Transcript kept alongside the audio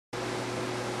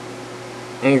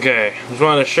Okay, just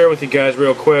wanted to share with you guys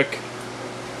real quick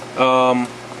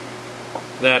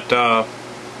that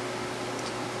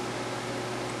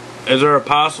is there a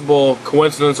possible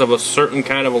coincidence of a certain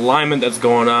kind of alignment that's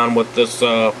going on with this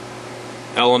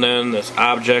Elenin, this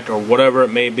object, or whatever it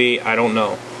may be. I don't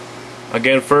know.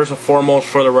 Again, first and foremost,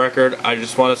 for the record, I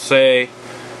just want to say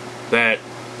that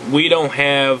we don't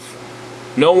have,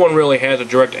 no one really has a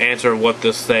direct answer of what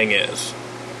this thing is.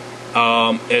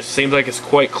 It seems like it's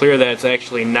quite clear that it's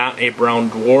actually not a brown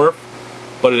dwarf,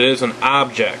 but it is an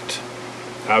object.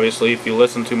 Obviously, if you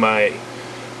listen to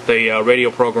the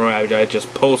radio program I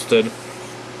just posted,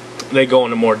 they go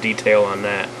into more detail on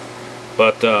that.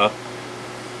 But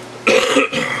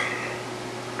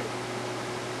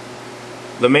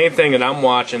the main thing that I'm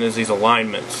watching is these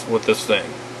alignments with this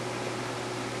thing.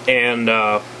 And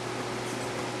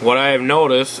what I have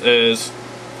noticed is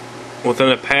within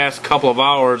the past couple of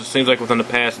hours, it seems like within the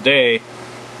past day,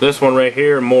 this one right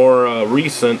here, more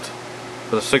recent,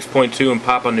 with a 6.2 in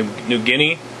Papua New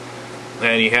Guinea,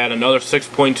 and you had another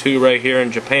 6.2 right here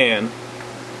in Japan.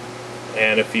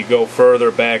 And if you go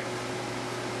further back,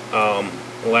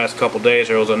 the last couple days,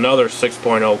 there was another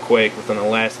 6.0 quake within the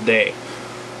last day.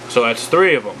 So that's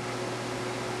 3 of them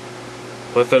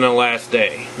within the last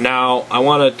day. Now, I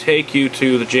want to take you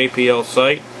to the JPL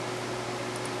site.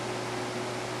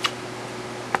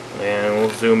 And we'll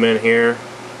zoom in here.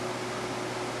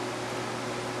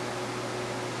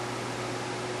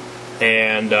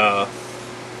 And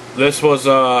this was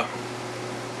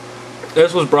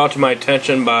brought to my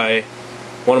attention by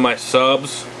one of my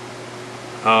subs,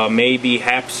 maybe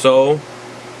Hapso.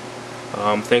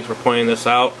 Thanks for pointing this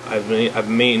out. I've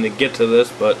been meaning to get to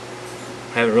this, but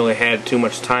I haven't really had too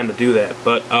much time to do that.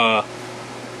 But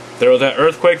there was that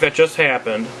earthquake that just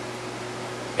happened,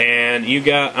 and you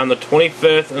got on the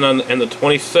 25th and the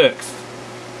 26th.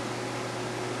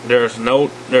 There's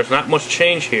not much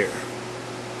change here.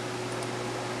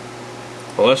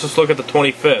 Well, let's just look at the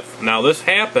 25th. Now this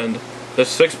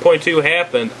 6.2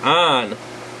 happened on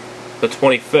the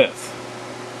 25th,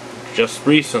 just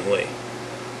recently.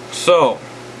 So,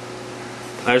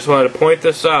 I just wanted to point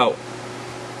this out,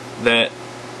 that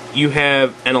you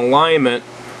have an alignment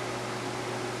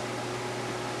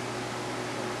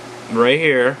right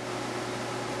here.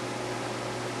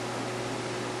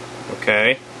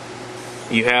 Okay?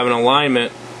 You have an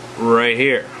alignment right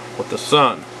here with the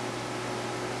sun.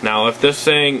 Now, if this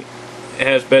thing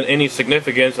has been any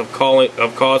significance of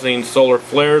causing solar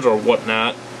flares or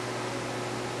whatnot,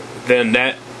 then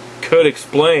that could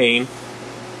explain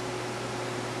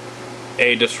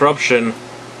a disruption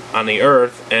on the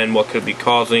Earth and what could be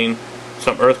causing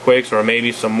some earthquakes or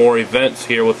maybe some more events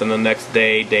here within the next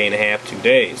day, day and a half, 2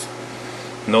 days.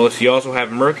 Notice you also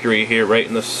have Mercury here right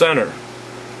in the center.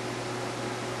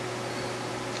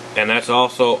 And that's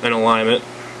also in alignment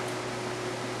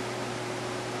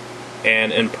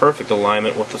and in perfect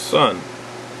alignment with the sun.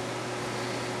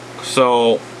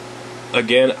 So,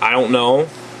 again, I don't know.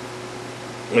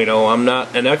 You know, I'm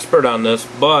not an expert on this,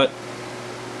 but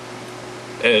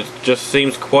it just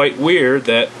seems quite weird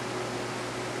that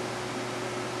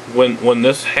when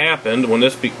this happened, when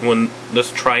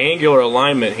this triangular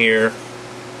alignment here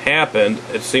happened,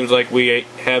 it seems like we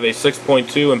have a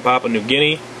 6.2 in Papua New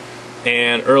Guinea,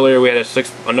 and earlier we had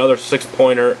another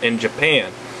 6-pointer in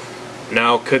Japan.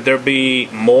 Now, could there be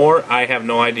more? I have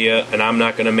no idea, and I'm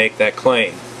not going to make that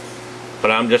claim.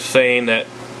 But I'm just saying that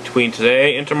between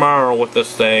today and tomorrow with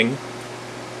this thing,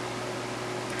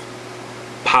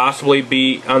 possibly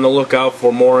be on the lookout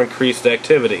for more increased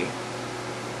activity.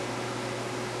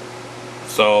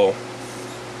 So,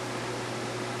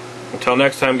 until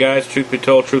next time, guys, truth be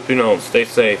told, truth be known. Stay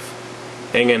safe.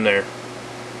 Hang in there.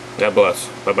 God bless.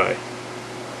 Bye-bye.